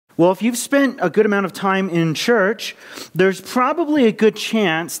Well, if you've spent a good amount of time in church, there's probably a good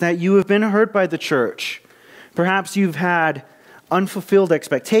chance that you have been hurt by the church. Perhaps you've had unfulfilled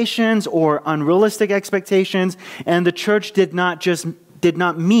expectations or unrealistic expectations, and the church did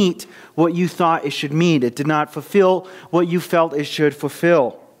not meet what you thought it should meet. It did not fulfill what you felt it should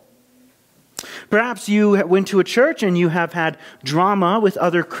fulfill. Perhaps you went to a church and you have had drama with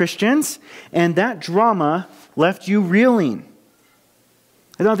other Christians, and that drama left you reeling.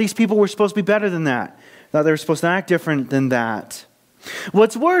 I thought these people were supposed to be better than that. I thought they were supposed to act different than that.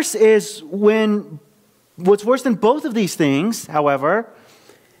 What's worse than both of these things, however,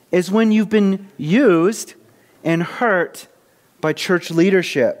 is when you've been used and hurt by church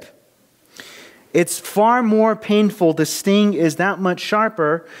leadership. It's far more painful. The sting is that much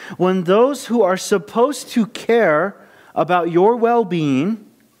sharper when those who are supposed to care about your well-being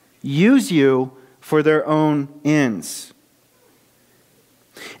use you for their own ends.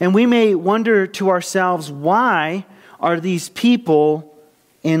 And we may wonder to ourselves, why are these people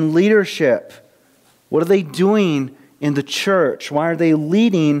in leadership? What are they doing in the church? Why are they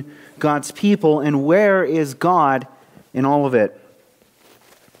leading God's people? And where is God in all of it?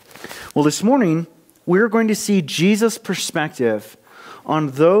 Well, this morning, we're going to see Jesus' perspective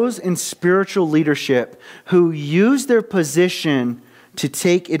on those in spiritual leadership who use their position to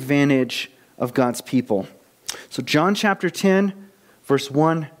take advantage of God's people. So John chapter 10, verse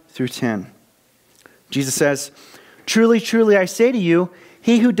 1 through 10. Jesus says, "Truly, truly, I say to you,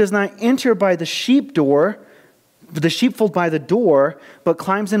 he who does not enter by the sheepfold by the door, but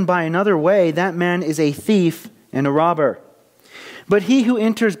climbs in by another way, that man is a thief and a robber. But he who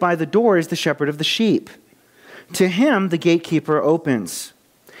enters by the door is the shepherd of the sheep. To him the gatekeeper opens.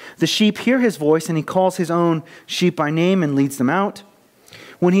 The sheep hear his voice, and he calls his own sheep by name and leads them out.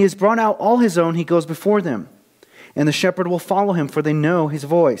 When he has brought out all his own, he goes before them, and the shepherd will follow him, for they know his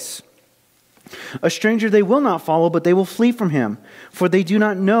voice. A stranger they will not follow, but they will flee from him, for they do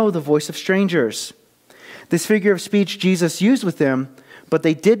not know the voice of strangers." This figure of speech Jesus used with them, but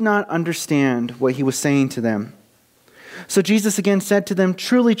they did not understand what he was saying to them. So Jesus again said to them,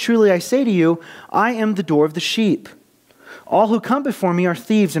 "Truly, truly, I say to you, I am the door of the sheep. All who come before me are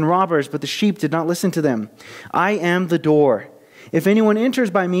thieves and robbers, but the sheep did not listen to them. I am the door. If anyone enters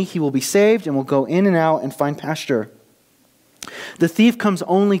by me, he will be saved and will go in and out and find pasture. The thief comes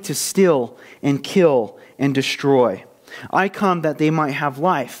only to steal and kill and destroy. I come that they might have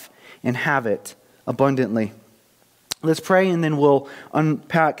life and have it abundantly." Let's pray, and then we'll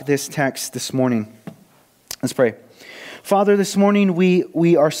unpack this text this morning. Let's pray. Father, this morning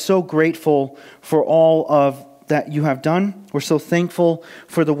we are so grateful for all of that you have done. We're so thankful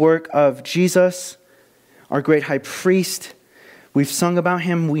for the work of Jesus, our great high priest. We've sung about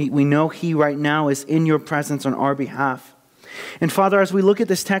him. We know he right now is in your presence on our behalf. And Father, as we look at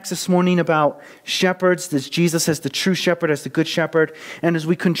this text this morning about shepherds, this Jesus as the true shepherd, as the good shepherd, and as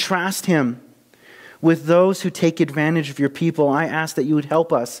we contrast him with those who take advantage of your people, I ask that you would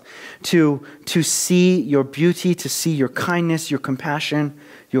help us to see your beauty, to see your kindness, your compassion,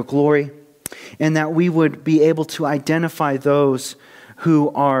 your glory, and that we would be able to identify those who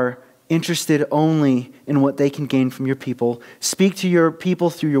are interested only in what they can gain from your people. Speak to your people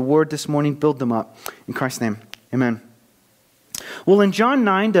through your word this morning. Build them up. In Christ's name, amen. Well, in John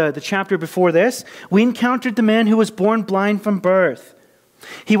 9, the chapter before this, we encountered the man who was born blind from birth.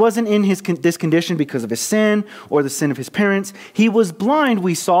 He wasn't in this condition because of his sin or the sin of his parents. He was blind,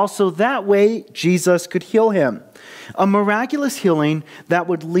 we saw, so that way Jesus could heal him. A miraculous healing that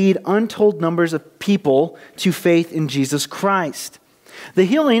would lead untold numbers of people to faith in Jesus Christ. The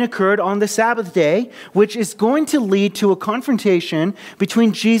healing occurred on the Sabbath day, which is going to lead to a confrontation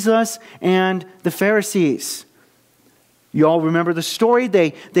between Jesus and the Pharisees. You all remember the story?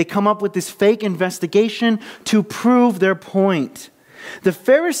 They come up with this fake investigation to prove their point. The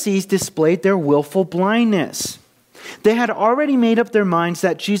Pharisees displayed their willful blindness. They had already made up their minds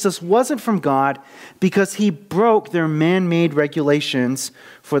that Jesus wasn't from God because he broke their man-made regulations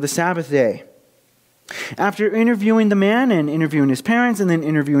for the Sabbath day. After interviewing the man and interviewing his parents and then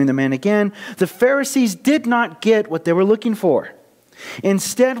interviewing the man again, the Pharisees did not get what they were looking for.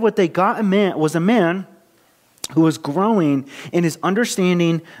 Instead, what they got was a man who was growing in his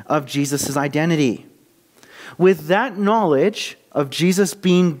understanding of Jesus' identity. With that knowledge of Jesus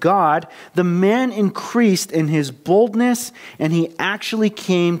being God, the man increased in his boldness, and he actually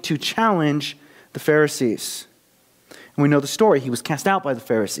came to challenge the Pharisees. And we know the story. He was cast out by the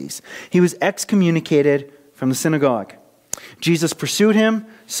Pharisees. He was excommunicated from the synagogue. Jesus pursued him,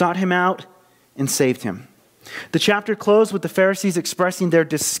 sought him out, and saved him. The chapter closed with the Pharisees expressing their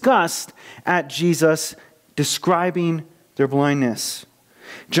disgust at Jesus, describing their blindness.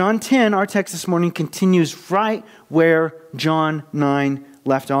 John 10, our text this morning, continues right where John 9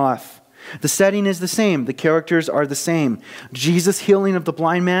 left off. The setting is the same. The characters are the same. Jesus' healing of the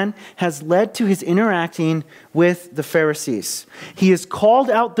blind man has led to his interacting with the Pharisees. He has called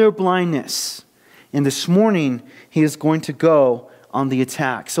out their blindness. And this morning, he is going to go on the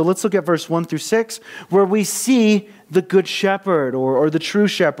attack. So let's look at verse 1 through 6, where we see the good shepherd or the true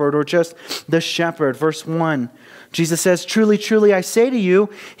shepherd or just the shepherd. Verse 1, Jesus says, "Truly, truly, I say to you,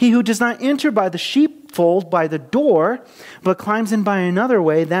 he who does not enter by the sheepfold by the door, but climbs in by another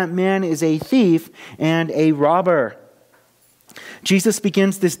way, that man is a thief and a robber." Jesus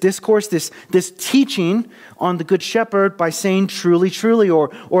begins this discourse, this teaching on the good shepherd by saying truly, truly, or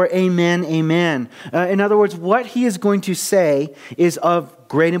amen, amen. In other words, what he is going to say is of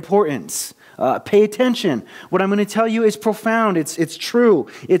great importance. Pay attention. What I'm going to tell you is profound. It's true.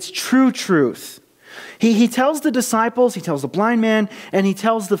 It's true truth. He tells the disciples, he tells the blind man, and he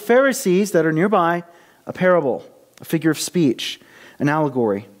tells the Pharisees that are nearby a parable, a figure of speech, an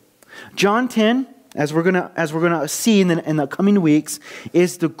allegory. John 10, as we're gonna see in the coming weeks,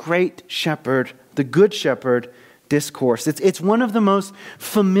 is the great shepherd, the good shepherd discourse. It's one of the most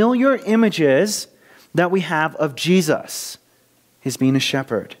familiar images that we have of Jesus, his being a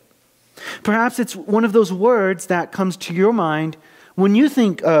shepherd. Perhaps it's one of those words that comes to your mind when you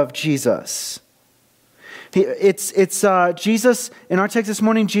think of Jesus. It's Jesus, in our text this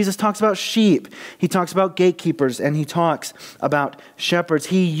morning, Jesus talks about sheep. He talks about gatekeepers, and he talks about shepherds.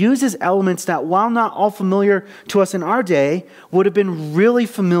 He uses elements that, while not all familiar to us in our day, would have been really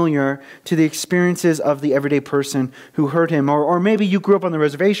familiar to the experiences of the everyday person who heard him. Or maybe you grew up on the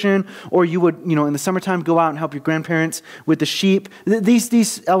reservation, or you would, in the summertime, go out and help your grandparents with the sheep.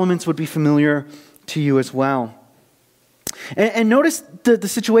 These elements would be familiar to you as well. And notice the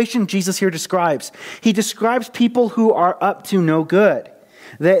situation Jesus here describes. He describes people who are up to no good.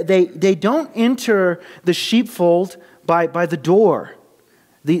 They don't enter the sheepfold by the door.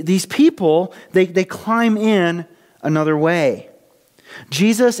 These people, they climb in another way.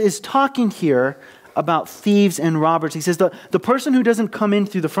 Jesus is talking here about thieves and robbers. He says the person who doesn't come in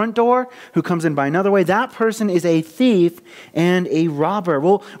through the front door, who comes in by another way, that person is a thief and a robber.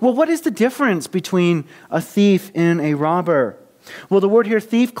 Well, what is the difference between a thief and a robber? Well, the word here,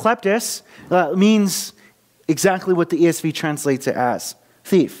 thief, kleptos, means exactly what the ESV translates it as,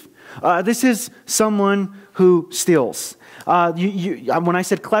 thief. This is someone who steals. When I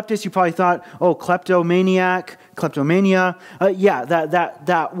said kleptos, you probably thought, kleptomaniac, kleptomania.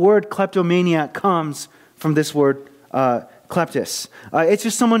 That word kleptomaniac comes from this word kleptos. It's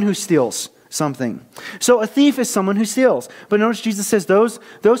just someone who steals something. So a thief is someone who steals. But notice Jesus says those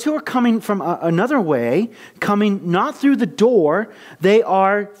who are coming from another way, coming not through the door, they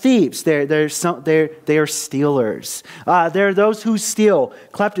are thieves. They are stealers. They're those who steal,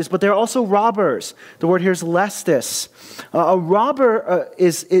 kleptos, but they're also robbers. The word here is lestis. A robber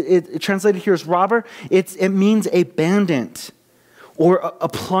is translated here as robber. It means a bandit or a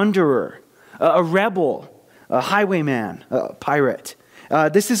plunderer, a rebel, a highwayman, a pirate.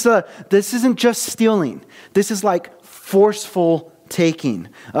 This isn't just stealing. This is like forceful taking,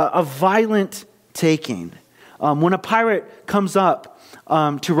 a violent taking. When a pirate comes up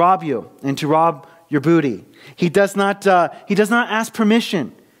to rob you and to rob your booty, he does not ask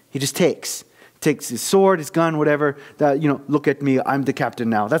permission. He just takes his sword, his gun, whatever. Look at me, I'm the captain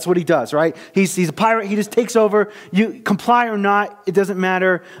now. That's what he does, right? He's a pirate. He just takes over. You comply or not, it doesn't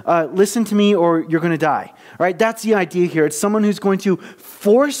matter. Listen to me or you're going to die, right? That's the idea here. It's someone who's going to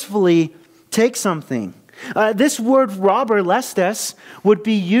forcefully take something. This word robber, lestes, would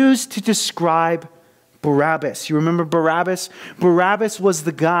be used to describe Barabbas. You remember Barabbas? Barabbas was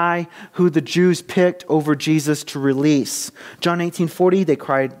the guy who the Jews picked over Jesus to release. John 18:40, they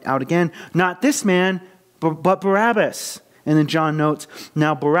cried out again, "Not this man, but Barabbas." And then John notes,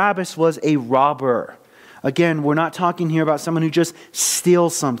 now Barabbas was a robber. Again, we're not talking here about someone who just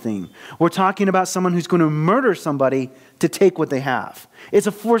steals something. We're talking about someone who's going to murder somebody to take what they have. It's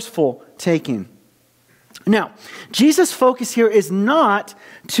a forceful taking. Now, Jesus' focus here isn't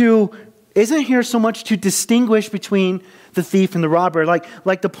here so much to distinguish between the thief and the robber.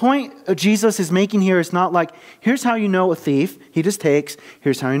 Like the point Jesus is making here is not like, here's how you know a thief, he just takes.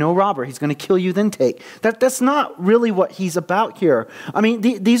 Here's how you know a robber, he's going to kill you, then take. That's not really what he's about here. I mean,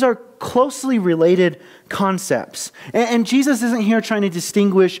 these are closely related concepts. And Jesus isn't here trying to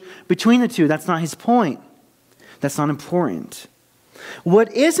distinguish between the two. That's not his point. That's not important.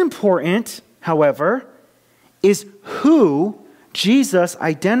 What is important, however, is who Jesus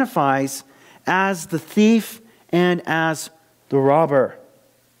identifies as the thief and as the robber.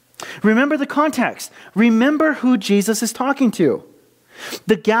 Remember the context. Remember who Jesus is talking to.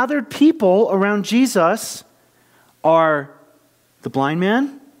 The gathered people around Jesus are the blind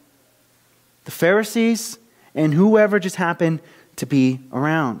man, the Pharisees, and whoever just happened to be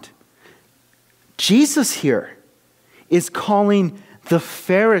around. Jesus here is calling the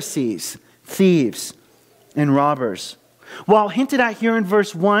Pharisees thieves and robbers. While hinted at here in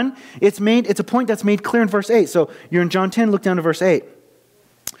verse 1, it's a point that's made clear in verse 8. So you're in John 10, look down to verse 8.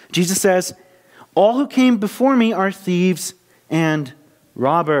 Jesus says, "All who came before me are thieves and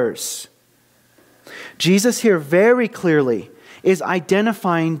robbers." Jesus here very clearly is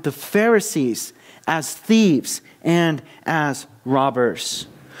identifying the Pharisees as thieves and as robbers.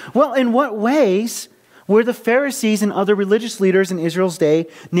 Well, in what ways were the Pharisees and other religious leaders in Israel's day,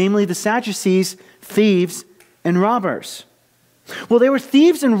 namely the Sadducees, thieves and robbers? Well, they were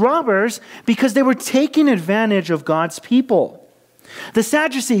thieves and robbers because they were taking advantage of God's people. The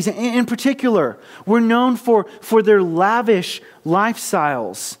Sadducees, in particular, were known for their lavish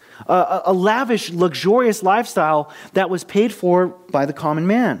lifestyles, a lavish, luxurious lifestyle that was paid for by the common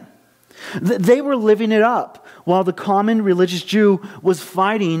man. They were living it up, while the common religious Jew was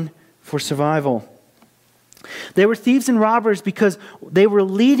fighting for survival. They were thieves and robbers because they were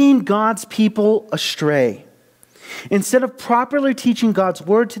leading God's people astray. Instead of properly teaching God's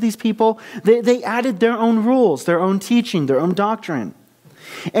word to these people, they added their own rules, their own teaching, their own doctrine.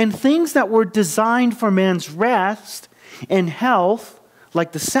 And things that were designed for man's rest and health,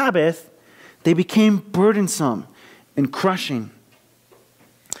 like the Sabbath, they became burdensome and crushing.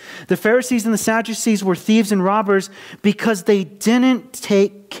 The Pharisees and the Sadducees were thieves and robbers because they didn't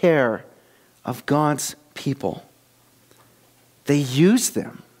take care of God's people. They used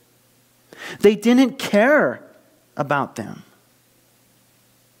them. They didn't care about them.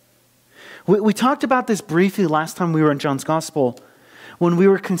 We talked about this briefly last time we were in John's Gospel when we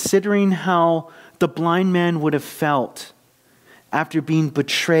were considering how the blind man would have felt after being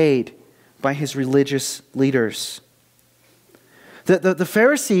betrayed by his religious leaders. The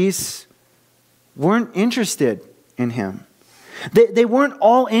Pharisees weren't interested in him. They weren't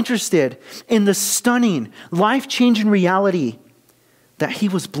all interested in the stunning, life-changing reality that he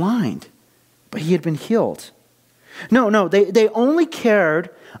was blind, but he had been healed. No, they only cared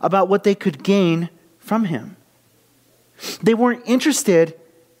about what they could gain from him. They weren't interested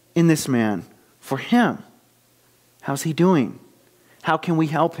in this man for him. How's he doing? How can we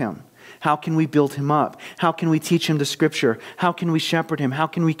help him? How can we build him up? How can we teach him the scripture? How can we shepherd him? How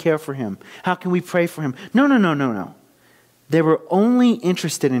can we care for him? How can we pray for him? No. They were only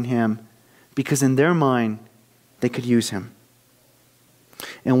interested in him because in their mind, they could use him.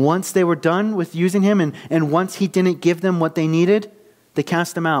 And once they were done with using him, and once he didn't give them what they needed, they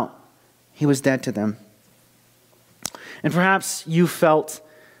cast him out. He was dead to them. And perhaps you felt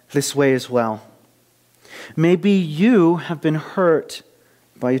this way as well. Maybe you have been hurt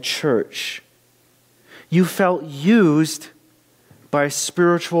by a church. You felt used by a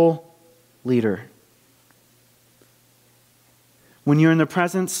spiritual leader. When you're in their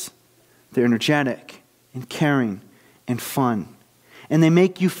presence, they're energetic and caring and fun. And they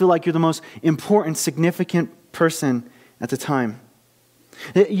make you feel like you're the most important, significant person at the time.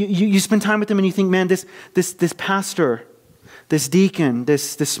 You spend time with them and you think, man, this pastor, this deacon,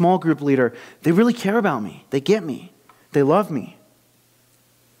 this small group leader, they really care about me. They get me. They love me.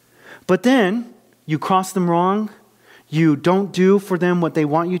 But then you cross them wrong. You don't do for them what they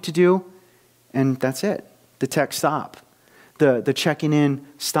want you to do. And that's it. The texts stop. The checking in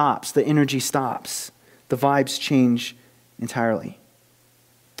stops. The energy stops. The vibes change entirely.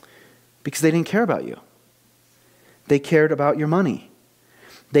 Because they didn't care about you. They cared about your money.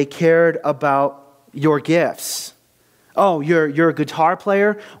 They cared about your gifts. Oh, you're a guitar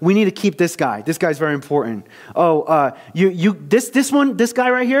player? We need to keep this guy. This guy's very important. Oh, this guy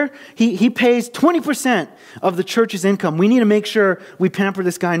right here, he pays 20% of the church's income. We need to make sure we pamper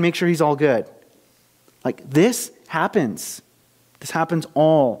this guy and make sure he's all good. Like, this happens. This happens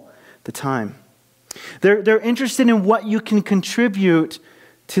all the time. They're interested in what you can contribute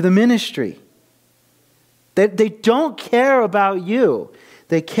to the ministry. They don't care about you.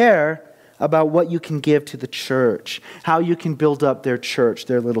 They care about what you can give to the church, how you can build up their church,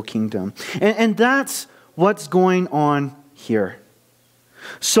 their little kingdom. And that's what's going on here.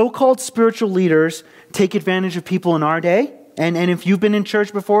 So-called spiritual leaders take advantage of people in our day. And if you've been in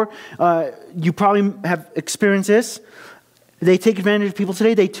church before, you probably have experienced this. They take advantage of people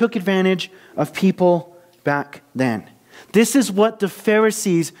today. They took advantage of people back then. This is what the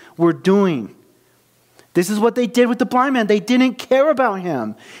Pharisees were doing. This is what they did with the blind man. They didn't care about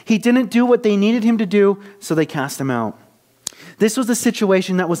him. He didn't do what they needed him to do, so they cast him out. This was a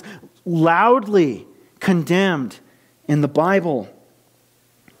situation that was loudly condemned in the Bible.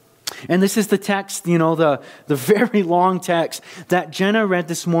 And this is the text, the very long text that Jenna read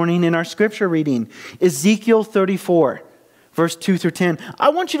this morning in our scripture reading. Ezekiel 34, verse 2 through 10. I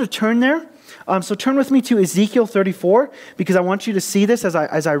want you to turn there. So turn with me to Ezekiel 34, because I want you to see this as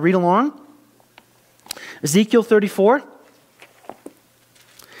I read along. Ezekiel 34.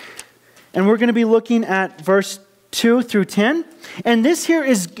 And we're going to be looking at verse 2 through 10. And this here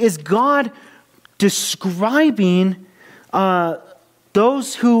is God describing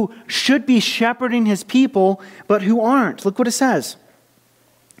those who should be shepherding his people, but who aren't. Look what it says.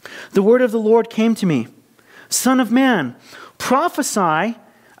 The word of the Lord came to me. Son of man, prophesy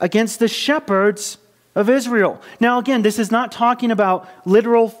against the shepherds of Israel. Now again, this is not talking about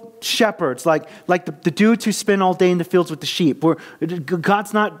literal shepherds, like the dudes who spend all day in the fields with the sheep.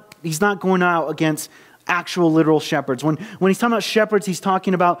 He's not going out against actual literal shepherds. When he's talking about shepherds, he's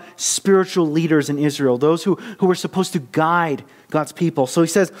talking about spiritual leaders in Israel, those who were supposed to guide God's people. So he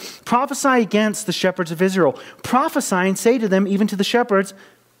says, prophesy against the shepherds of Israel. Prophesy and say to them, even to the shepherds,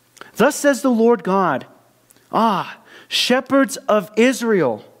 thus says the Lord God, shepherds of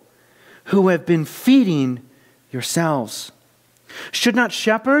Israel, who have been feeding yourselves. Should not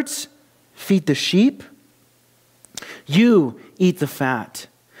shepherds feed the sheep? You eat the fat.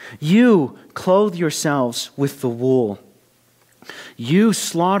 You clothe yourselves with the wool. You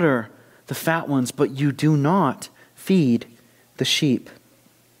slaughter the fat ones, but you do not feed the sheep.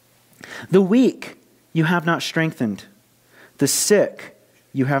 The weak you have not strengthened. The sick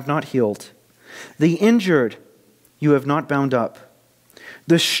you have not healed. The injured you have not bound up.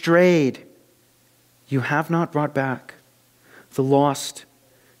 The strayed you have not brought back. The lost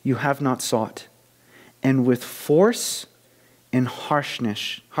you have not sought. And with force and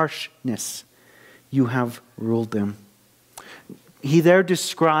harshness you have ruled them. He there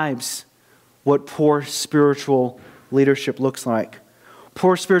describes what poor spiritual leadership looks like.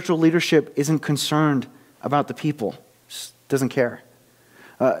 Poor spiritual leadership isn't concerned about the people. Just doesn't care.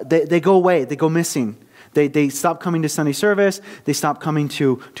 They go away. They go missing. They stop coming to Sunday service. They stop coming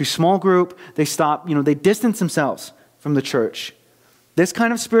to small group. They stop, they distance themselves from the church. This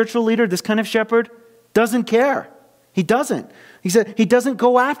kind of spiritual leader, this kind of shepherd, doesn't care. He doesn't. He said he doesn't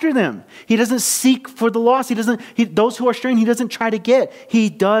go after them. He doesn't seek for the lost. Those who are straying, he doesn't try to get. He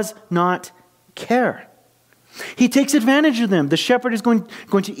does not care. He takes advantage of them. The shepherd is going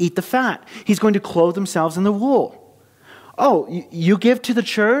to eat the fat. He's going to clothe themselves in the wool. Oh, you give to the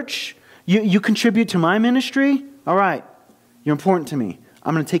church? You contribute to my ministry? All right. You're important to me.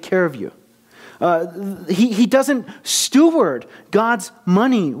 I'm going to take care of you. He doesn't steward God's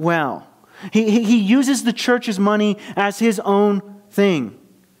money well. He uses the church's money as his own thing,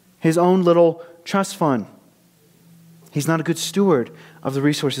 his own little trust fund. He's not a good steward of the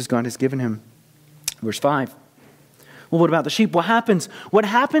resources God has given him. Verse 5. Well, what about the sheep? What happens? What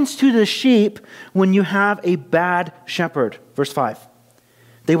happens to the sheep when you have a bad shepherd? Verse 5.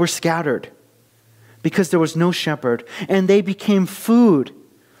 They were scattered because there was no shepherd, and they became food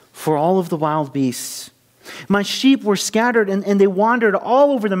for all of the wild beasts. My sheep were scattered, and they wandered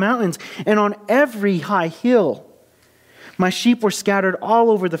all over the mountains and on every high hill. My sheep were scattered all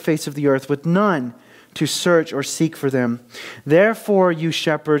over the face of the earth, with none to search or seek for them. Therefore, you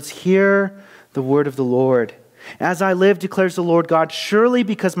shepherds, hear the word of the Lord. As I live, declares the Lord God, surely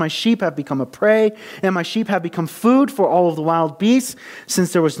because my sheep have become a prey, and my sheep have become food for all of the wild beasts,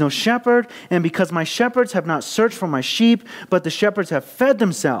 since there was no shepherd, and because my shepherds have not searched for my sheep, but the shepherds have fed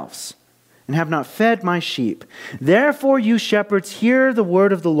themselves, and have not fed my sheep. Therefore, you shepherds, hear the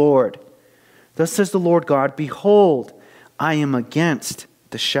word of the Lord. Thus says the Lord God, behold, I am against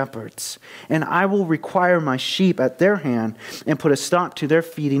the shepherds, and I will require my sheep at their hand, and put a stop to their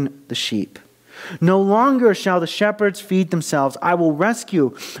feeding the sheep. No longer shall the shepherds feed themselves. I will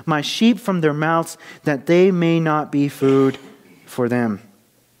rescue my sheep from their mouths, that they may not be food for them.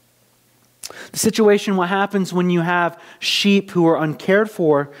 The situation, what happens when you have sheep who are uncared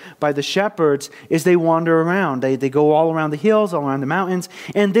for by the shepherds, is they wander around. They go all around the hills, all around the mountains,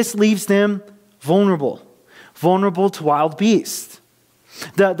 and this leaves them vulnerable to wild beasts.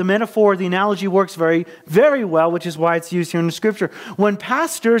 The metaphor, the analogy works very, very well, which is why it's used here in the scripture. When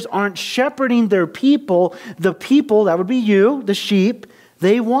pastors aren't shepherding their people, the people, that would be you, the sheep,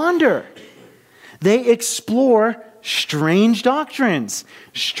 they wander. They explore strange doctrines,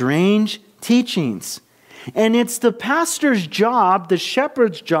 strange teachings. And it's the pastor's job, the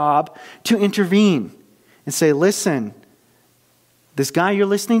shepherd's job, to intervene and say, listen, this guy you're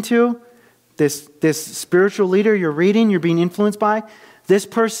listening to, this spiritual leader you're reading, you're being influenced by, this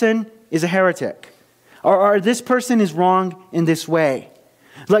person is a heretic. Or this person is wrong in this way.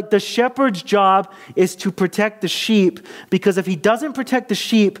 Like the shepherd's job is to protect the sheep, because if he doesn't protect the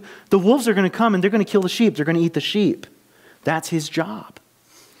sheep, the wolves are going to come and they're going to kill the sheep. They're going to eat the sheep. That's his job.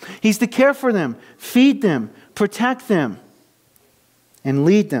 He's to care for them, feed them, protect them, and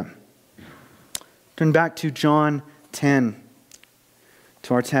lead them. Turn back to John 10,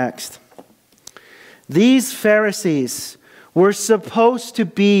 to our text. These Pharisees were supposed to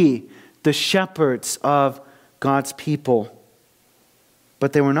be the shepherds of God's people,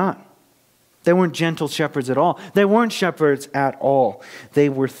 but they were not. They weren't gentle shepherds at all. They weren't shepherds at all. They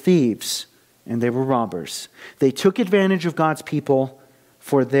were thieves and they were robbers. They took advantage of God's people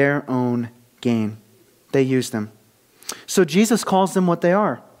for their own gain. They used them. So Jesus calls them what they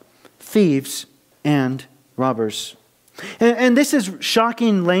are: thieves and robbers. And this is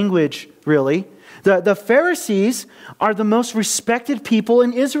shocking language, really. The Pharisees are the most respected people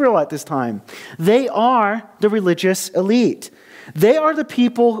in Israel at this time. They are the religious elite. They are the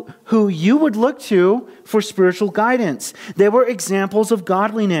people who you would look to for spiritual guidance. They were examples of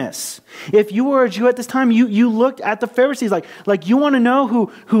godliness. If you were a Jew at this time, you looked at the Pharisees like you want to know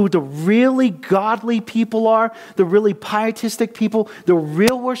who the really godly people are, the really pietistic people, the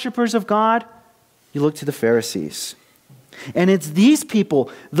real worshipers of God. You look to the Pharisees. And it's these people,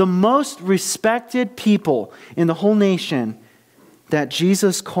 the most respected people in the whole nation, that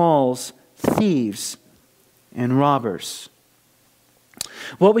Jesus calls thieves and robbers.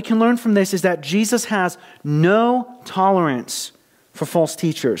 What we can learn from this is that Jesus has no tolerance for false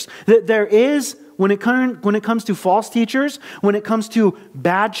teachers. There is, when it comes to false teachers, when it comes to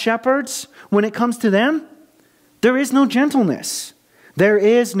bad shepherds, when it comes to them, there is no gentleness. There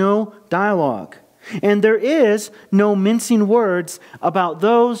is no dialogue. And there is no mincing words about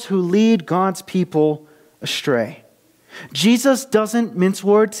those who lead God's people astray. Jesus doesn't mince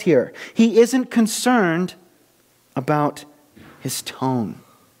words here. He isn't concerned about his tone.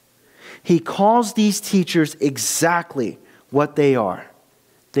 He calls these teachers exactly what they are.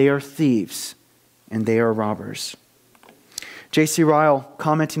 They are thieves and they are robbers. J.C. Ryle,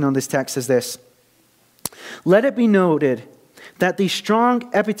 commenting on this text, says this: "Let it be noted that these strong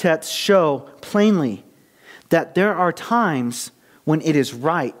epithets show plainly that there are times when it is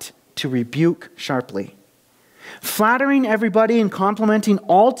right to rebuke sharply. Flattering everybody and complimenting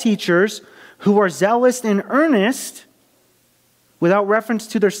all teachers who are zealous and earnest without reference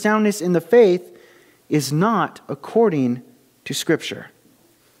to their soundness in the faith is not according to Scripture.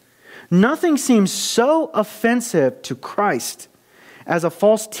 Nothing seems so offensive to Christ as a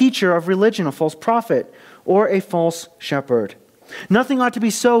false teacher of religion, a false prophet, or a false shepherd. Nothing ought to be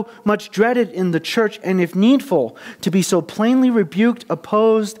so much dreaded in the church, and if needful, to be so plainly rebuked,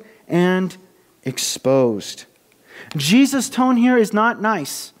 opposed, and exposed." Jesus' tone here is not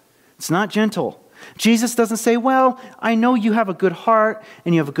nice. It's not gentle. Jesus doesn't say, well, I know you have a good heart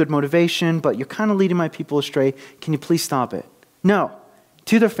and you have a good motivation, but you're kind of leading my people astray. Can you please stop it? No.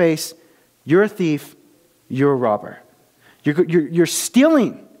 To their face, you're a thief, you're a robber. You're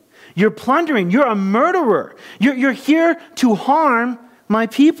stealing. You're plundering. You're a murderer. You're here to harm my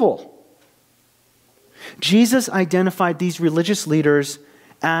people. Jesus identified these religious leaders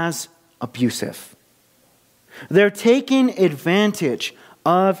as abusive. They're taking advantage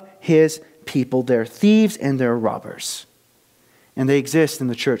of his people. They're thieves and they're robbers. And they exist in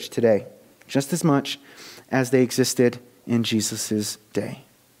the church today just as much as they existed in Jesus' day.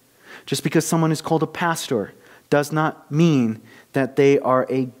 Just because someone is called a pastor does not mean that they are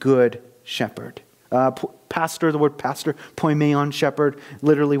a good shepherd. Pastor, the word pastor, poimeon, shepherd,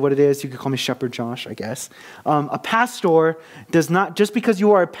 literally what it is. You could call me Shepherd Josh, I guess. A pastor does not, just because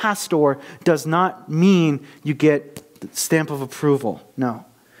you are a pastor, does not mean you get the stamp of approval. No.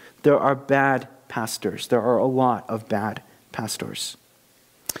 There are bad pastors. There are a lot of bad pastors.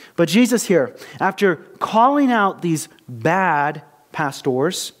 But Jesus here, after calling out these bad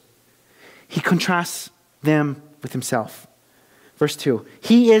pastors, he contrasts them with himself. Verse 2,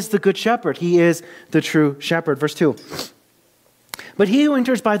 he is the good shepherd. He is the true shepherd. Verse 2, but he who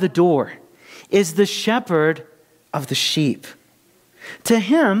enters by the door is the shepherd of the sheep. To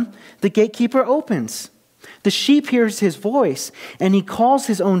him, the gatekeeper opens. The sheep hears his voice, and he calls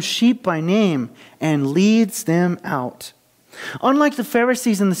his own sheep by name and leads them out. Unlike the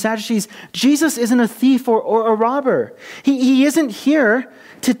Pharisees and the Sadducees, Jesus isn't a thief or a robber. He isn't here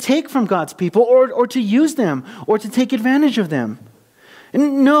to take from God's people or to use them or to take advantage of them.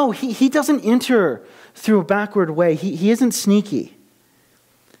 No, he doesn't enter through a backward way. He isn't sneaky.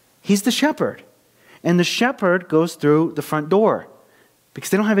 He's the shepherd. And the shepherd goes through the front door because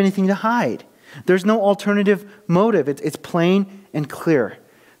they don't have anything to hide. There's no alternative motive. It's plain and clear.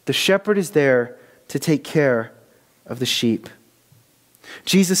 The shepherd is there to take care of the sheep.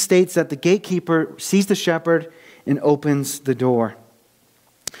 Jesus states that the gatekeeper sees the shepherd and opens the door.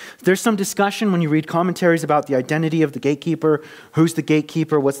 There's some discussion when you read commentaries about the identity of the gatekeeper. Who's the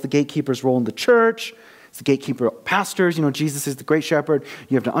gatekeeper? What's the gatekeeper's role in the church? Is the gatekeeper pastors? Jesus is the great shepherd.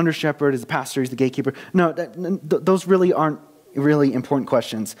 You have the under shepherd. Is the pastor? He's the gatekeeper. No, those really aren't really important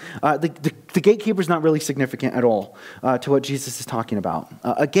questions. The gatekeeper is not really significant at all to what Jesus is talking about.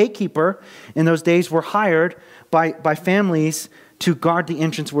 A gatekeeper in those days were hired by families to guard the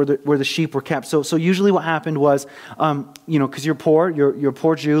entrance where the sheep were kept. So usually what happened was, because you're poor, you're a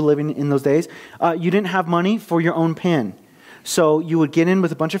poor Jew living in those days, you didn't have money for your own pen. So you would get in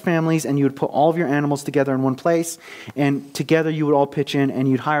with a bunch of families and you would put all of your animals together in one place, and together you would all pitch in and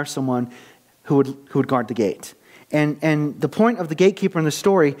you'd hire someone who would guard the gate. And the point of the gatekeeper in the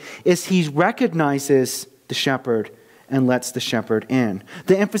story is he recognizes the shepherd and lets the shepherd in.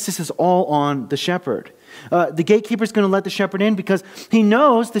 The emphasis is all on the shepherd. The gatekeeper is going to let the shepherd in because he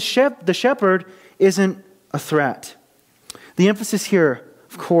knows the shepherd isn't a threat. The emphasis here,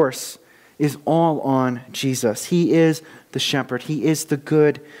 of course, is all on Jesus. He is the shepherd. He is the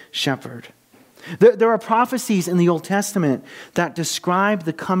good shepherd. There are prophecies in the Old Testament that describe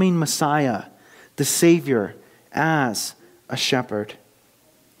the coming Messiah, the Savior, as a shepherd.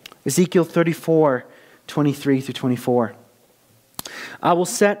 Ezekiel 34:23-24. I will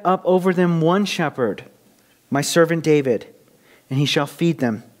set up over them one shepherd, my servant David, and he shall feed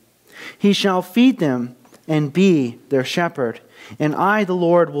them. He shall feed them and be their shepherd. And I, the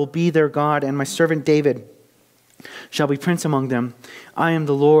Lord, will be their God, and my servant David shall be prince among them. I am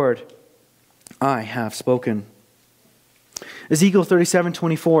the Lord, I have spoken. Ezekiel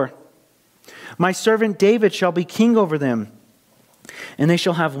 37:24. My servant David shall be king over them, and they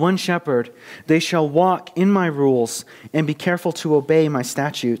shall have one shepherd. They shall walk in my rules and be careful to obey my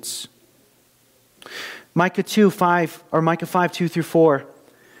statutes. Micah 5:2-4.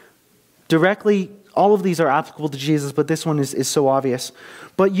 Directly, all of these are applicable to Jesus, but this one is so obvious.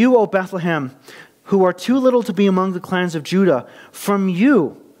 But you, O Bethlehem, who are too little to be among the clans of Judah, from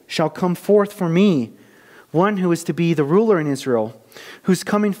you shall come forth for me one who is to be the ruler in Israel, whose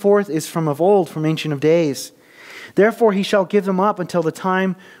coming forth is from of old, from ancient of days. Therefore he shall give them up until the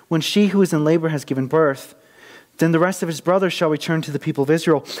time when she who is in labor has given birth. Then the rest of his brothers shall return to the people of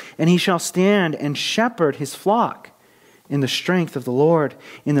Israel, and he shall stand and shepherd his flock in the strength of the Lord,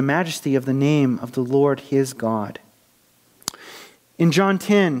 in the majesty of the name of the Lord his God. In John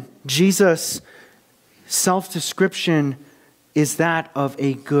 10, Jesus' self-description is that of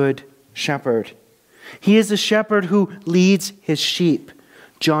a good shepherd. He is a shepherd who leads his sheep.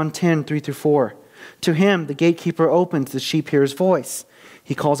 John 10:3-4. To him, the gatekeeper opens, the sheep hear his voice.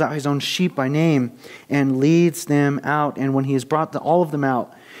 He calls out his own sheep by name and leads them out. And when he has brought all of them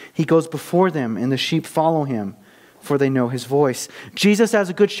out, he goes before them, and the sheep follow him, for they know his voice. Jesus, as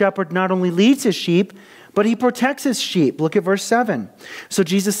a good shepherd, not only leads his sheep, but he protects his sheep. Look at verse 7. So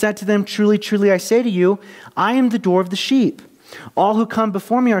Jesus said to them, truly, truly, I say to you, I am the door of the sheep. All who come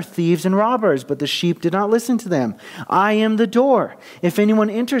before me are thieves and robbers, but the sheep did not listen to them. I am the door. If anyone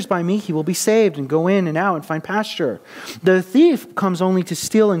enters by me, he will be saved and go in and out and find pasture. The thief comes only to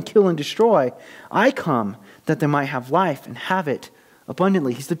steal and kill and destroy. I come that they might have life and have it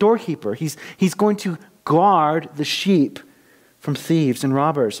abundantly. He's the doorkeeper. He's going to guard the sheep from thieves and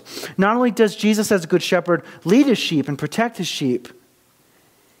robbers. Not only does Jesus as a good shepherd lead his sheep and protect his sheep,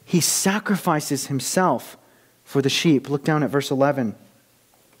 he sacrifices himself for the sheep. Look down at verse 11.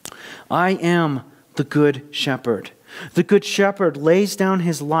 I am the good shepherd. The good shepherd lays down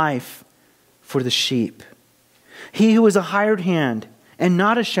his life for the sheep. He who is a hired hand and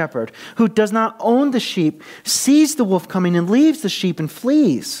not a shepherd, who does not own the sheep, sees the wolf coming and leaves the sheep and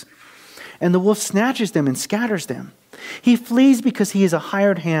flees. And the wolf snatches them and scatters them. He flees because he is a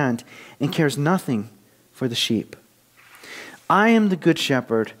hired hand and cares nothing for the sheep. I am the good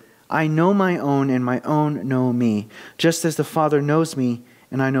shepherd. I know my own, and my own know me, just as the Father knows me,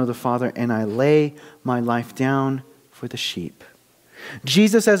 and I know the Father, and I lay my life down for the sheep.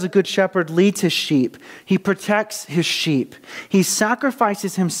 Jesus, as a good shepherd, leads his sheep. He protects his sheep. He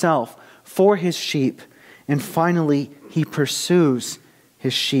sacrifices himself for his sheep. And finally, he pursues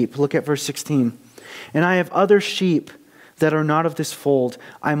his sheep. Look at verse 16. And I have other sheep that are not of this fold.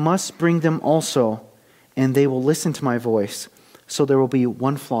 I must bring them also, and they will listen to my voice. So there will be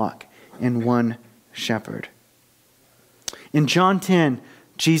one flock and one shepherd. In John 10,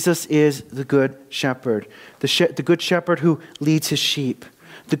 Jesus is the good shepherd. The good shepherd who leads his sheep.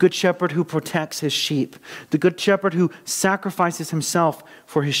 The good shepherd who protects his sheep. The good shepherd who sacrifices himself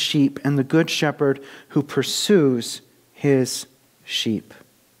for his sheep. And the good shepherd who pursues his sheep.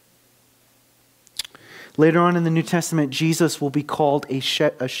 Later on in the New Testament, Jesus will be called a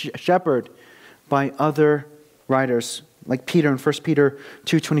shepherd by other writers, like Peter in 1 Peter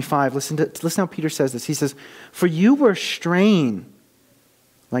 2:25. Listen how Peter says this. He says, "For you were straying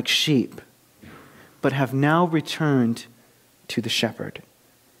like sheep, but have now returned to the shepherd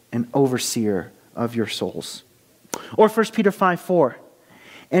and overseer of your souls." Or 1 Peter 5:4,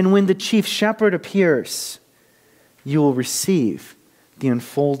 "And when the chief shepherd appears, you will receive the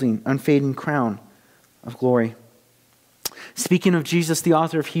unfading crown of glory." Speaking of Jesus, the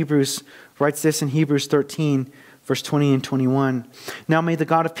author of Hebrews writes this in Hebrews 13, verse 20 and 21. "Now may the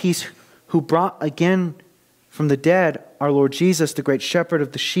God of peace, who brought again from the dead our Lord Jesus, the great shepherd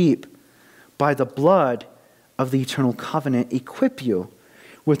of the sheep, by the blood of the eternal covenant, equip you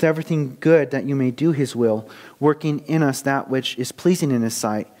with everything good that you may do his will, working in us that which is pleasing in his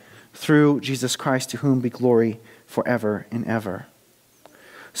sight, through Jesus Christ, to whom be glory forever and ever."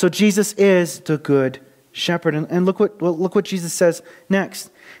 So Jesus is the good shepherd. And look what Jesus says next.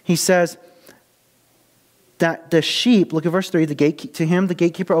 He says that the sheep, look at verse 3, to him the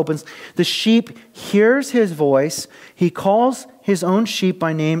gatekeeper opens. The sheep hears his voice. He calls his own sheep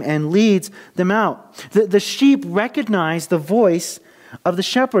by name and leads them out. The sheep recognize the voice of the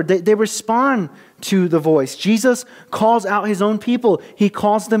shepherd. They respond to the voice. Jesus calls out his own people. He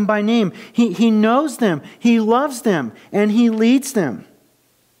calls them by name. He knows them. He loves them. And he leads them.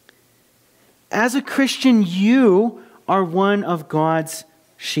 As a Christian, you are one of God's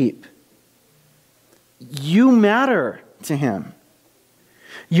sheep. You matter to him.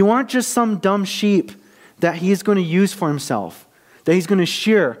 You aren't just some dumb sheep that he's going to use for himself, that he's going to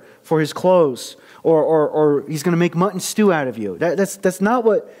shear for his clothes, or he's going to make mutton stew out of you. That's not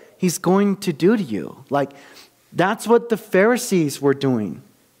what he's going to do to you. Like, that's what the Pharisees were doing.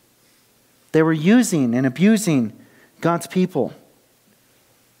 They were using and abusing God's people.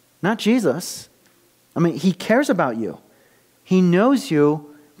 Not Jesus. I mean, he cares about you. He knows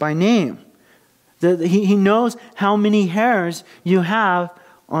you by name. He knows how many hairs you have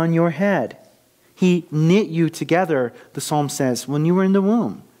on your head. He knit you together, the psalm says, when you were in the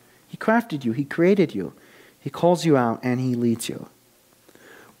womb. He crafted you. He created you. He calls you out and he leads you.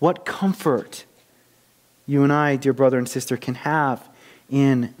 What comfort you and I, dear brother and sister, can have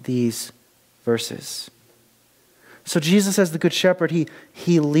in these verses. So Jesus, as the good shepherd,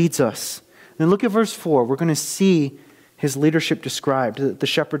 he leads us. And look at verse 4. We're going to see his leadership described, the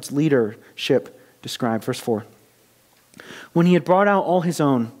shepherd's leadership described. Verse 4. "When he had brought out all his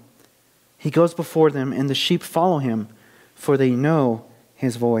own, he goes before them, and the sheep follow him, for they know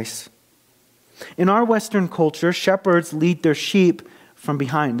his voice." In our Western culture, shepherds lead their sheep from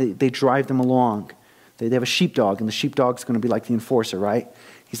behind. They drive them along. They have a sheepdog, and the sheepdog's going to be like the enforcer, right?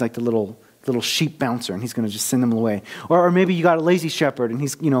 He's like the little sheep bouncer, and he's going to just send them away. Or maybe you got a lazy shepherd, and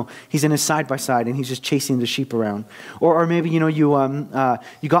he's in his side-by-side, and he's just chasing the sheep around. Or maybe you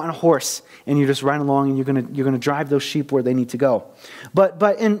got on a horse, and you're just riding along, and you're gonna drive those sheep where they need to go.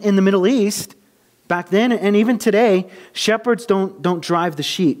 But in the Middle East, back then and even today, shepherds don't drive the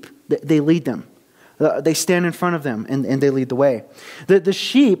sheep. They lead them. They stand in front of them, and they lead the way. The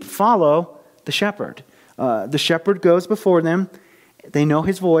sheep follow the shepherd. The shepherd goes before them. They know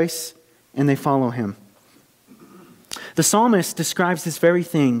his voice, and they follow him. The psalmist describes this very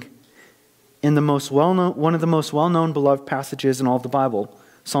thing in one of the most well-known beloved passages in all of the Bible,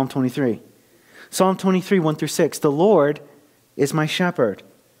 Psalm 23. Psalm 23, 1-6. "The Lord is my shepherd.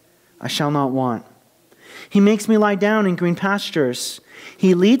 I shall not want. He makes me lie down in green pastures.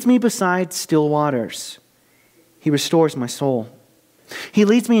 He leads me beside still waters. He restores my soul. He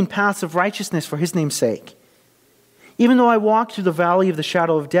leads me in paths of righteousness for his name's sake. Even though I walk through the valley of the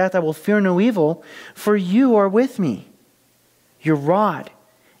shadow of death, I will fear no evil, for you are with me. Your rod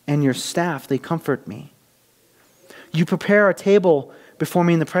and your staff, they comfort me. You prepare a table before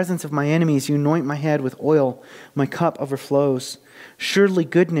me in the presence of my enemies. You anoint my head with oil. My cup overflows. Surely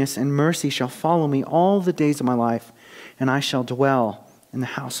goodness and mercy shall follow me all the days of my life, and I shall dwell in the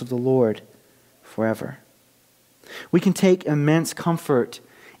house of the Lord forever." We can take immense comfort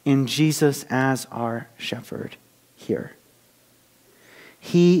in Jesus as our shepherd here.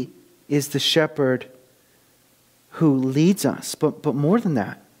 He is the shepherd who leads us, but more than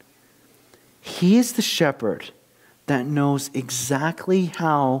that, he is the shepherd that knows exactly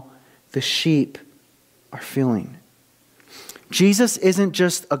how the sheep are feeling. Jesus isn't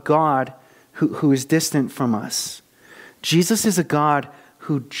just a God who is distant from us. Jesus is a God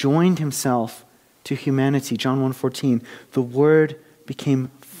who joined himself to humanity. John 1:14, "The Word became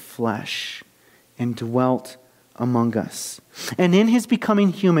flesh and dwelt among us." And in his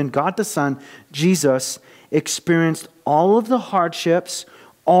becoming human, God the Son, Jesus, experienced all of the hardships,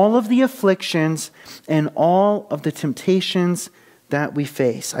 all of the afflictions and all of the temptations that we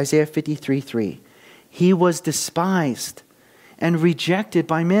face. Isaiah 53:3. He was despised and rejected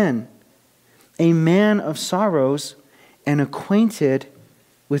by men, a man of sorrows and acquainted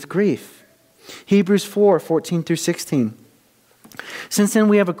with grief. Hebrews 4:14 through 16. Since then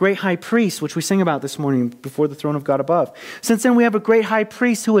we have a great high priest, which we sing about this morning before the throne of God above. Since then we have a great high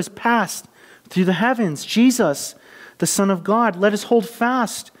priest who has passed through the heavens, Jesus, the Son of God. Let us hold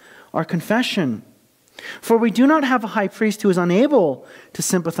fast our confession. For we do not have a high priest who is unable to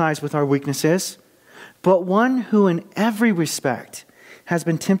sympathize with our weaknesses, but one who in every respect has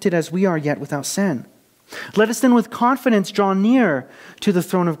been tempted as we are, yet without sin. Let us then with confidence draw near to the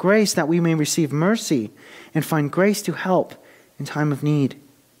throne of grace, that we may receive mercy and find grace to help in time of need.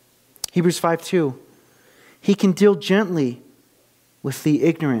 Hebrews 5:2. He can deal gently with the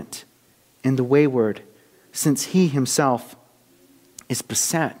ignorant and the wayward, since he himself is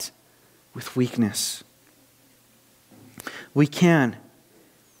beset with weakness. We can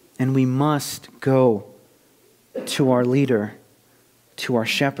and we must go to our leader, to our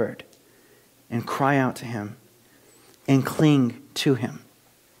shepherd, and cry out to him and cling to him.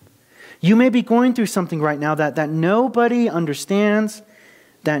 You may be going through something right now that nobody understands,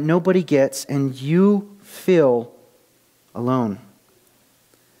 that nobody gets, and you feel alone.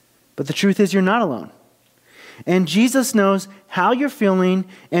 But the truth is, you're not alone. And Jesus knows how you're feeling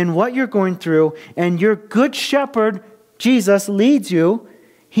and what you're going through, and your good shepherd, Jesus, leads you.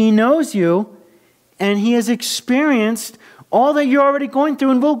 He knows you, and he has experienced all that you're already going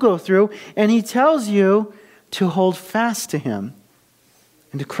through and will go through, and he tells you to hold fast to him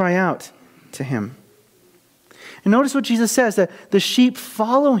and to cry out to him. And notice what Jesus says, that the sheep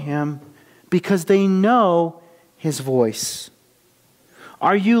follow him because they know his voice.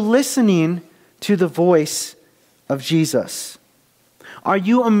 Are you listening to the voice of Jesus? Are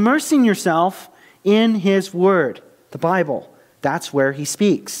you immersing yourself in his word, the Bible? That's where he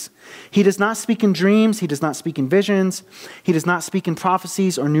speaks. He does not speak in dreams. He does not speak in visions. He does not speak in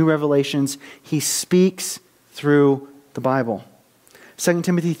prophecies or new revelations. He speaks through the Bible. 2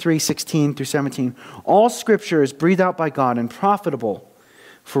 Timothy 3:16 through 17. All scripture is breathed out by God and profitable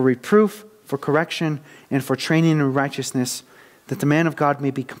for reproof, for correction, and for training in righteousness, that the man of God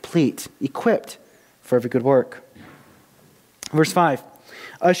may be complete, equipped for every good work. Verse 5.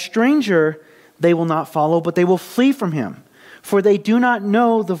 A stranger they will not follow, but they will flee from him, for they do not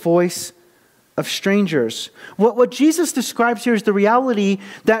know the voice of strangers. What Jesus describes here is the reality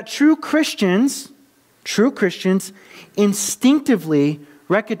that true Christians instinctively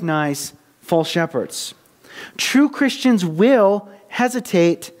recognize false shepherds. True Christians will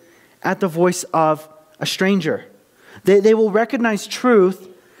hesitate at the voice of a stranger. They will recognize truth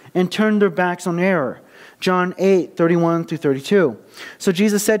and turn their backs on error. John 8:31 through 32. So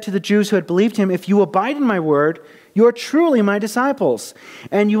Jesus said to the Jews who had believed him, if you abide in my word, you are truly my disciples,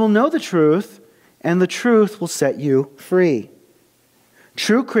 and you will know the truth, and the truth will set you free.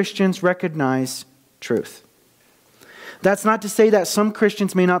 True Christians recognize truth. That's not to say that some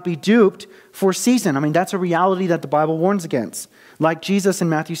Christians may not be duped for a season. I mean, that's a reality that the Bible warns against. Like Jesus in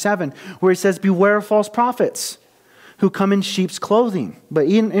Matthew 7, where he says, beware of false prophets who come in sheep's clothing, but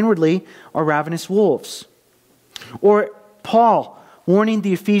inwardly are ravenous wolves. Or Paul warning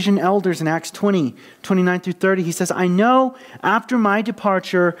the Ephesian elders in Acts 20:29 through 30, he says, I know after my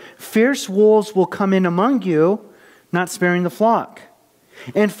departure, fierce wolves will come in among you, not sparing the flock.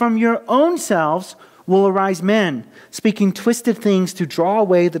 And from your own selves will arise men, speaking twisted things to draw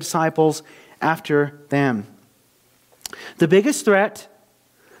away the disciples after them. The biggest threat,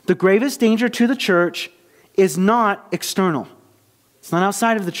 the gravest danger to the church is not external. It's not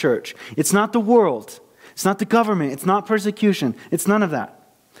outside of the church. It's not the world. It's not the government. It's not persecution. It's none of that.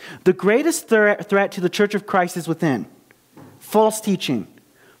 The greatest threat to the church of Christ is within. False teaching.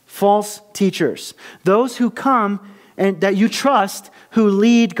 False teachers. Those who come and that you trust, who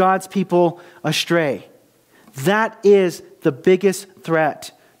lead God's people astray. That is the biggest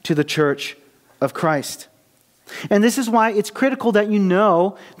threat to the church of Christ. And this is why it's critical that you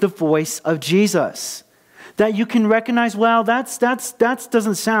know the voice of Jesus. That you can recognize, well, that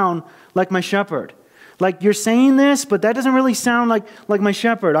doesn't sound like my shepherd. Like you're saying this, but that doesn't really sound like my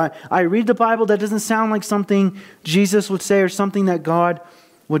shepherd. I read the Bible, that doesn't sound like something Jesus would say or something that God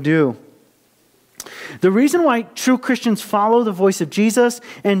would do. The reason why true Christians follow the voice of Jesus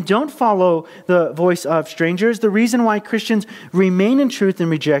and don't follow the voice of strangers, the reason why Christians remain in truth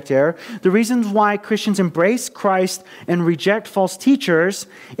and reject error, the reasons why Christians embrace Christ and reject false teachers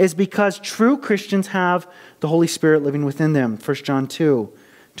is because true Christians have the Holy Spirit living within them. 1 John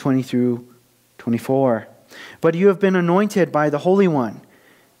 2:20 through 24. But you have been anointed by the Holy One,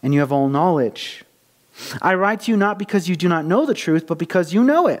 and you have all knowledge. I write to you not because you do not know the truth, but because you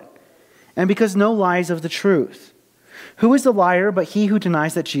know it, and because no lie is of the truth. Who is the liar but he who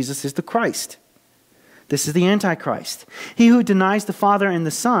denies that Jesus is the Christ? This is the Antichrist. He who denies the Father and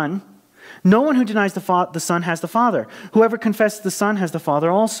the Son. No one who denies the Son has the Father. Whoever confesses the Son has the Father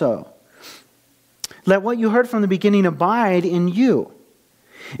also. Let what you heard from the beginning abide in you.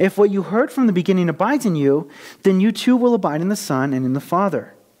 If what you heard from the beginning abides in you, then you too will abide in the Son and in the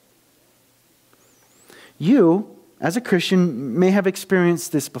Father. You, as a Christian, may have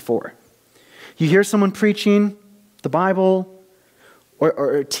experienced this before. You hear someone preaching the Bible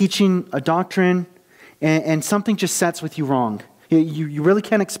or teaching a doctrine, and something just sets with you wrong. You really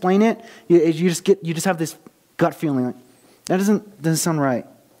can't explain it. You just have this gut feeling like, that doesn't sound right.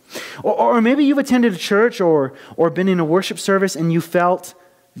 Or maybe you've attended a church or been in a worship service and you felt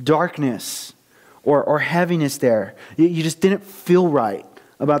darkness or heaviness there. You just didn't feel right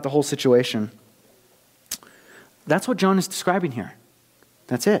about the whole situation. That's what John is describing here.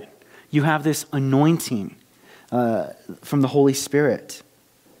 That's it. You have this anointing from the Holy Spirit.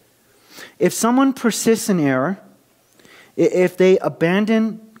 If someone persists in error, if they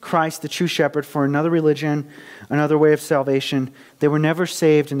abandon Christ, the true shepherd, for another religion, another way of salvation, they were never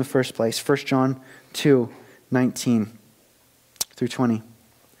saved in the first place. 1 John 2:19 through 20.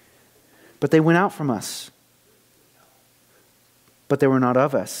 But they went out from us, but they were not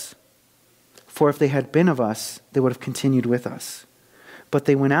of us. For if they had been of us, they would have continued with us. But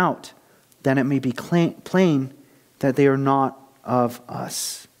they went out, that it may be plain that they are not of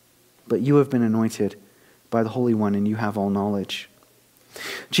us. But you have been anointed by the Holy One, and you have all knowledge.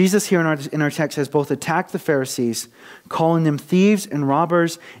 Jesus here in our text has both attacked the Pharisees, calling them thieves and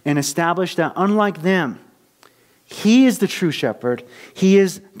robbers, and established that unlike them, he is the true shepherd. He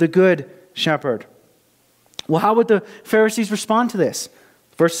is the good shepherd. Well, how would the Pharisees respond to this?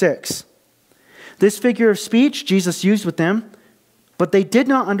 Verse 6. This figure of speech Jesus used with them, but they did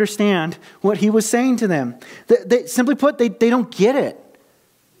not understand what he was saying to them. Simply put, they don't get it.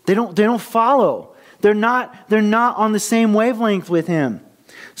 They don't follow. They're not on the same wavelength with him.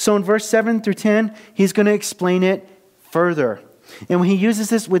 So in verse 7 through 10, he's going to explain it further. And when he uses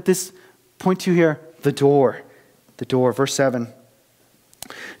this with this point to here, the door, verse 7.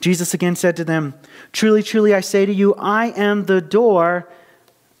 Jesus again said to them, truly, truly, I say to you, I am the door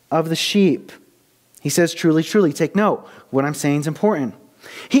of the sheep. He says, truly, truly, take note. What I'm saying is important.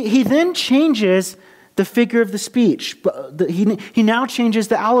 He then changes the figure of the speech. He now changes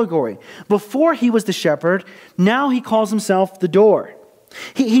the allegory. Before he was the shepherd, now he calls himself the door.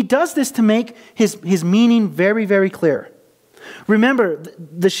 He does this to make his meaning very, very clear. Remember,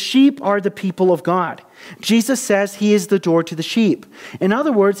 the sheep are the people of God. Jesus says he is the door to the sheep. In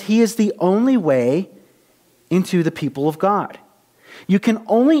other words, he is the only way into the people of God. You can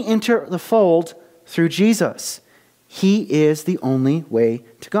only enter the fold through Jesus. He is the only way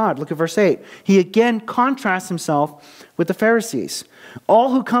to God. Look at verse 8. He again contrasts himself with the Pharisees.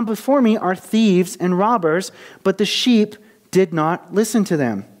 All who come before me are thieves and robbers, but the sheep did not listen to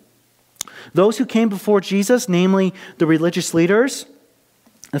them. Those who came before Jesus, namely the religious leaders,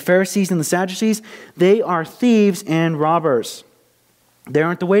 the Pharisees and the Sadducees, they are thieves and robbers. They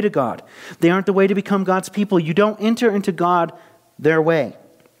aren't the way to God. They aren't the way to become God's people. You don't enter into God their way.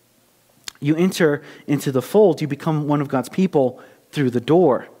 You enter into the fold. You become one of God's people through the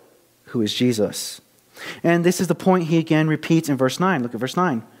door, who is Jesus. And this is the point he again repeats in verse 9. Look at verse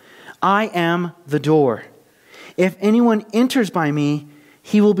 9. I am the door. If anyone enters by me,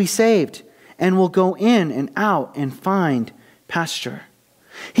 he will be saved and will go in and out and find pasture.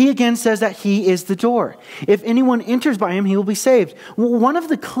 He again says that he is the door. If anyone enters by him, he will be saved. One of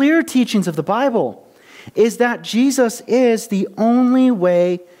the clear teachings of the Bible is that Jesus is the only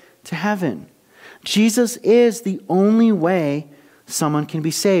way to heaven. Jesus is the only way someone can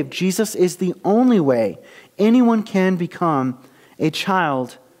be saved. Jesus is the only way anyone can become a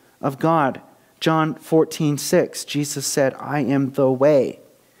child of God. John 14:6, Jesus said, I am the way,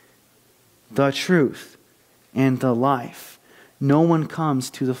 the truth, and the life. No one comes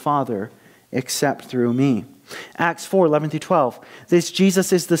to the Father except through me. Acts 4:11 through 12. This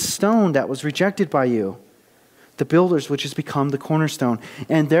Jesus is the stone that was rejected by you, the builders, which has become the cornerstone.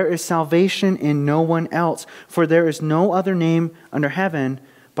 And there is salvation in no one else, for there is no other name under heaven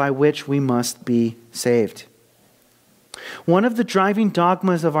by which we must be saved. One of the driving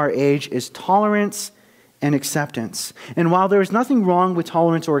dogmas of our age is tolerance and acceptance. And while there is nothing wrong with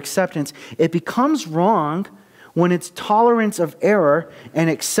tolerance or acceptance, it becomes wrong when it's tolerance of error and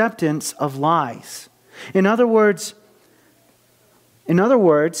acceptance of lies. In other words,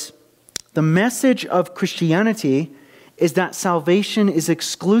 the message of Christianity is that salvation is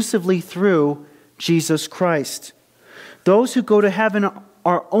exclusively through Jesus Christ. Those who go to heaven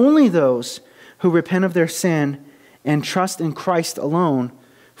are only those who repent of their sin and trust in Christ alone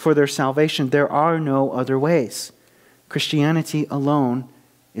for their salvation. There are no other ways. Christianity alone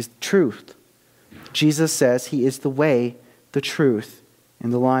is truth. Jesus says he is the way, the truth,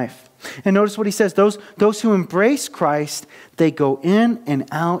 and the life. And notice what he says. Those who embrace Christ, they go in and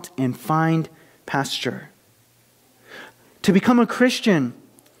out and find pasture. To become a Christian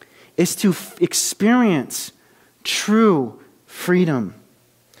is to experience true freedom.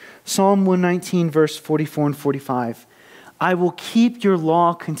 Psalm 119, verse 44 and 45. I will keep your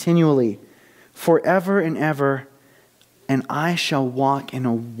law continually, forever and ever, and I shall walk in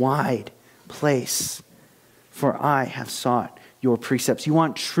a wide place, for I have sought your precepts. You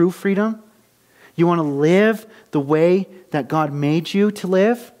want true freedom? You want to live the way that God made you to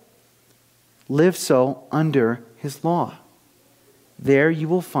live? Live so under his law. There you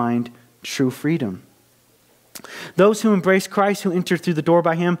will find true freedom. Those who embrace Christ, who enter through the door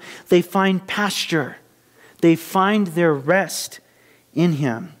by him, they find pasture. They find their rest in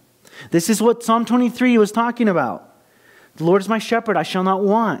him. This is what Psalm 23 was talking about. The Lord is my shepherd, I shall not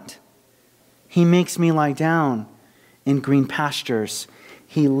want. He makes me lie down in green pastures.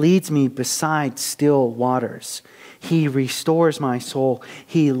 He leads me beside still waters. He restores my soul.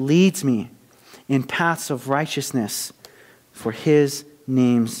 He leads me in paths of righteousness for his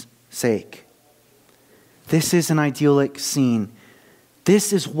name's sake. This is an idyllic scene.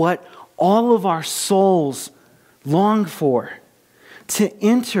 This is what all of our souls long for. To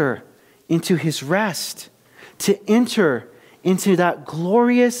enter into his rest. To enter into that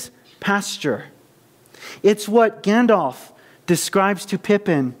glorious pasture. It's what Gandalf describes to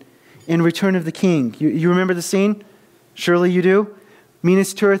Pippin in Return of the King. You remember the scene? Surely you do.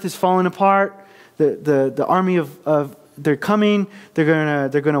 Minas Tirith is falling apart. The army of they're coming.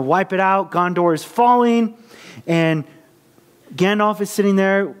 They're gonna wipe it out. Gondor is falling, and Gandalf is sitting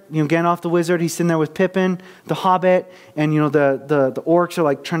there. Gandalf the wizard. He's sitting there with Pippin, the hobbit, and the orcs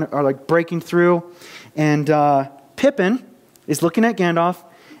are like breaking through, and Pippin is looking at Gandalf,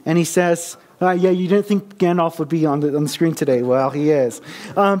 and he says, yeah, you didn't think Gandalf would be on the screen today. Well, he is.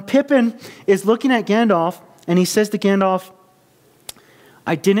 Pippin is looking at Gandalf, and he says to Gandalf,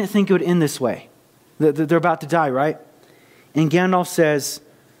 I didn't think it would end this way. They're about to die, right? And Gandalf says,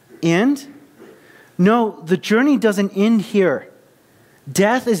 end? No, the journey doesn't end here.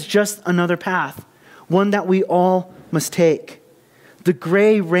 Death is just another path, one that we all must take. The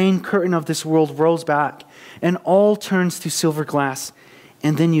gray rain curtain of this world rolls back, and all turns to silver glass,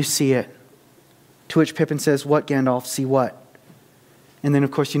 and then you see it. To which Pippin says, what, Gandalf? See what? And then,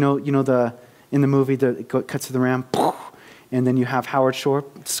 of course, in the movie, it cuts to the ram, and then you have Howard Shore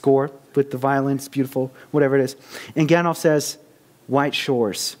score with the violin. It's beautiful, whatever it is. And Gandalf says, white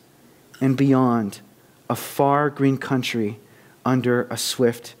shores and beyond, a far green country under a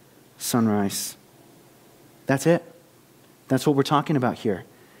swift sunrise. That's it. That's what we're talking about here.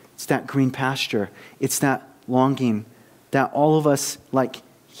 It's that green pasture. It's that longing that all of us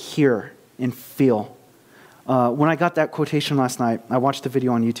hear and feel. When I got that quotation last night, I watched the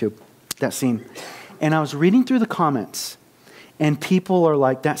video on YouTube, that scene, and I was reading through the comments, and people are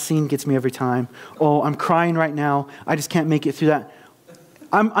like, that scene gets me every time. Oh, I'm crying right now. I just can't make it through that.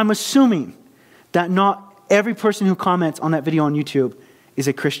 I'm assuming that not every person who comments on that video on YouTube is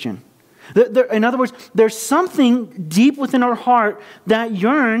a Christian. In other words, there's something deep within our heart that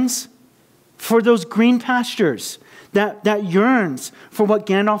yearns for those green pastures, that yearns for what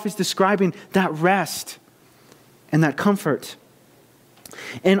Gandalf is describing, that rest and that comfort.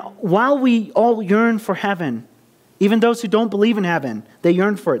 And while we all yearn for heaven, even those who don't believe in heaven, they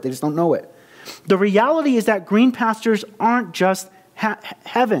yearn for it, they just don't know it. The reality is that green pastures aren't just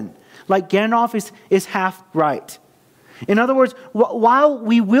heaven. Like Gandalf is half right. In other words, while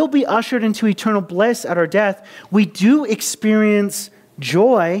we will be ushered into eternal bliss at our death, we do experience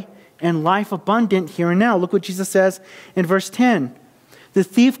joy and life abundant here and now. Look what Jesus says in verse 10. The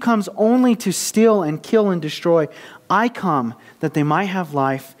thief comes only to steal and kill and destroy. I come that they might have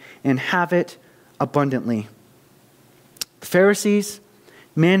life and have it abundantly. The Pharisees,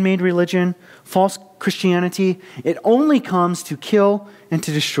 man-made religion, false Christianity, it only comes to kill and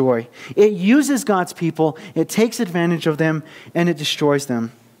to destroy. It uses God's people, it takes advantage of them, and it destroys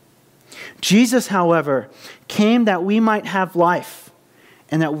them. Jesus, however, came that we might have life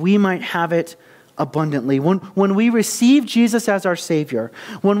and that we might have it abundantly. When we receive Jesus as our Savior,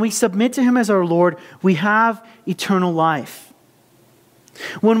 when we submit to Him as our Lord, we have eternal life.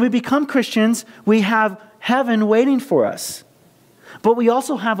 When we become Christians, we have heaven waiting for us. But we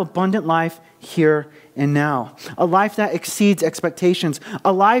also have abundant life here and now. A life that exceeds expectations.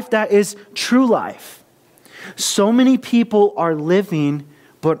 A life that is true life. So many people are living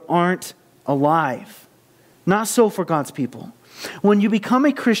but aren't alive. Not so for God's people. When you become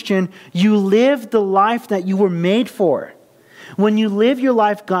a Christian, you live the life that you were made for. When you live your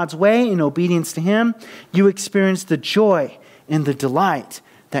life God's way in obedience to Him, you experience the joy and the delight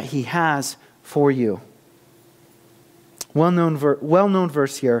that He has for you. Well-known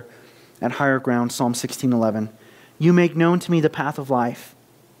verse here at Higher Ground, Psalm 16:11. You make known to me the path of life.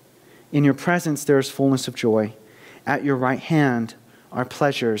 In your presence there is fullness of joy. At your right hand are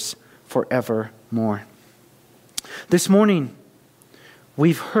pleasures forevermore. This morning,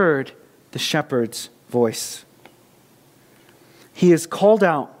 we've heard the shepherd's voice. He has called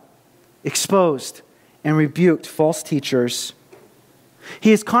out, exposed, and rebuked false teachers.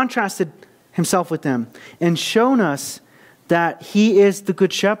 He has contrasted Himself with them and shown us that He is the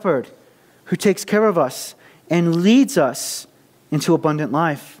good shepherd who takes care of us and leads us into abundant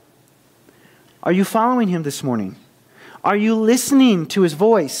life. Are you following Him this morning? Are you listening to His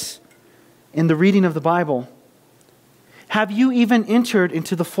voice in the reading of the Bible? Have you even entered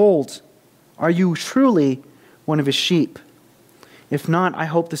into the fold? Are you truly one of His sheep? If not, I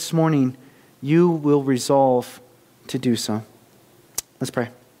hope this morning you will resolve to do so. Let's pray.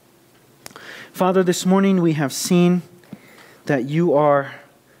 Father, this morning we have seen that you are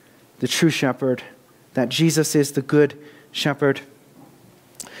the true shepherd, that Jesus is the good shepherd.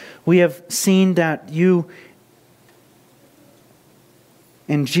 We have seen that you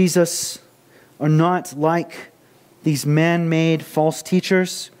and Jesus are not like these man-made false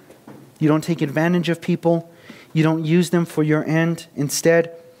teachers. You don't take advantage of people. You don't use them for your end.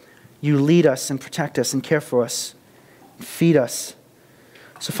 Instead, you lead us and protect us and care for us, and feed us.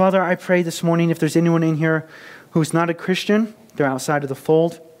 So, Father, I pray this morning, if there's anyone in here who's not a Christian, they're outside of the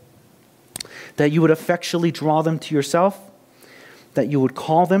fold, that you would effectually draw them to yourself, that you would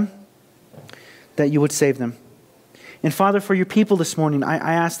call them, that you would save them. And Father, for your people this morning,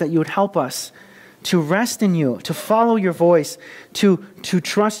 I ask that you would help us to rest in you, to follow your voice, to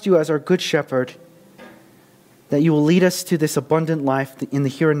trust you as our good shepherd, that you will lead us to this abundant life in the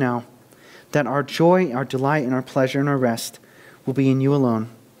here and now, that our joy, our delight, and our pleasure and our rest will be in you alone.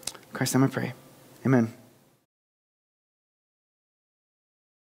 In Christ's name I pray. Amen.